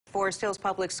Forest Hills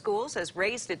Public Schools has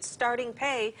raised its starting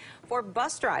pay for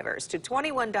bus drivers to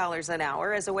 $21 an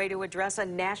hour as a way to address a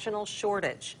national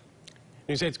shortage.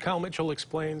 News 8's Kyle Mitchell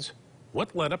explains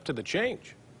what led up to the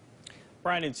change.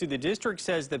 Brian and Sue, the district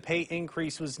says the pay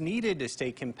increase was needed to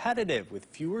stay competitive with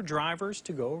fewer drivers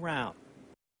to go around.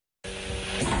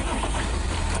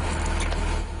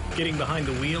 Getting behind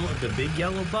the wheel of the big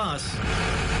yellow bus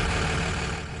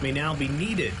may now be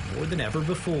needed more than ever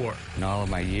before. In all of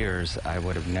my years, I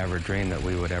would have never dreamed that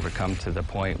we would ever come to the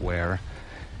point where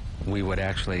we would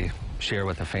actually share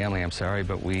with the family, I'm sorry,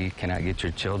 but we cannot get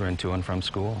your children to and from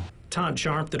school. Todd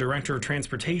Sharp, the director of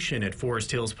transportation at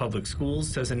Forest Hills Public Schools,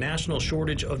 says a national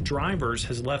shortage of drivers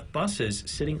has left buses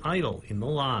sitting idle in the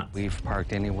lot. We've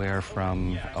parked anywhere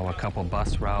from a couple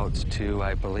bus routes to,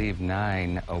 I believe,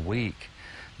 9 a week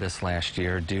this last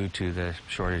year due to the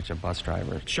shortage of bus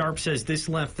drivers. Sharp says this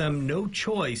left them no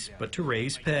choice but to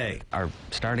raise pay. Our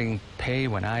starting pay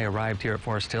when I arrived here at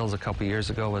Forest Hills a couple years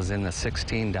ago was in the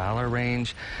 $16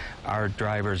 range. Our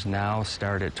drivers now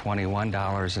start at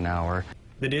 $21 an hour.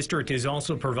 The district is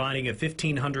also providing a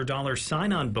 $1,500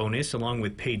 sign-on bonus along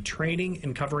with paid training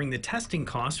and covering the testing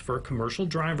costs for a commercial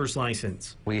driver's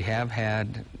license. We have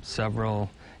had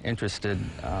several interested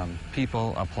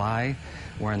people apply.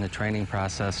 We're in the training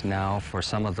process now for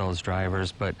some of those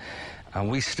drivers, but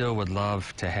we still would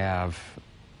love to have,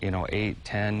 8,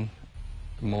 10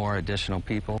 more additional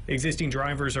people. Existing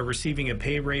drivers are receiving a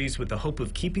pay raise with the hope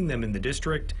of keeping them in the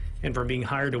district and from being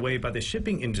hired away by the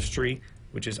shipping industry,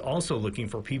 which is also looking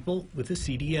for people with a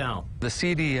CDL. The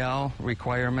CDL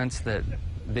requirements that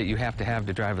you have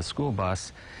to drive a school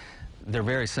bus, they're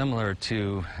very similar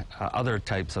to other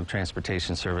types of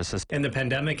transportation services. And the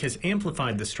pandemic has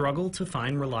amplified the struggle to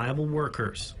find reliable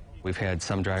workers. We've had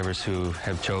some drivers who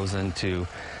have chosen to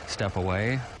step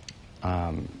away,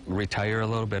 retire a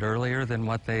little bit earlier than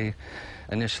what they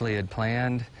initially had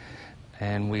planned.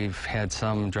 And we've had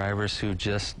some drivers who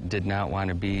just did not want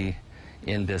to be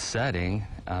in this setting.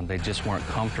 They just weren't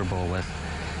comfortable with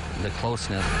the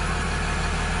closeness.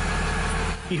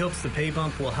 He hopes the pay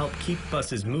bump will help keep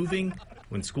buses moving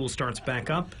when school starts back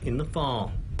up in the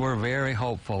fall. We're very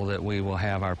hopeful that we will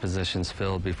have our positions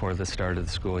filled before the start of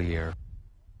the school year.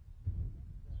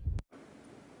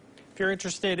 If you're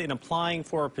interested in applying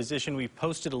for a position, we've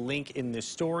posted a link in this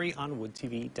story on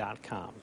woodtv.com.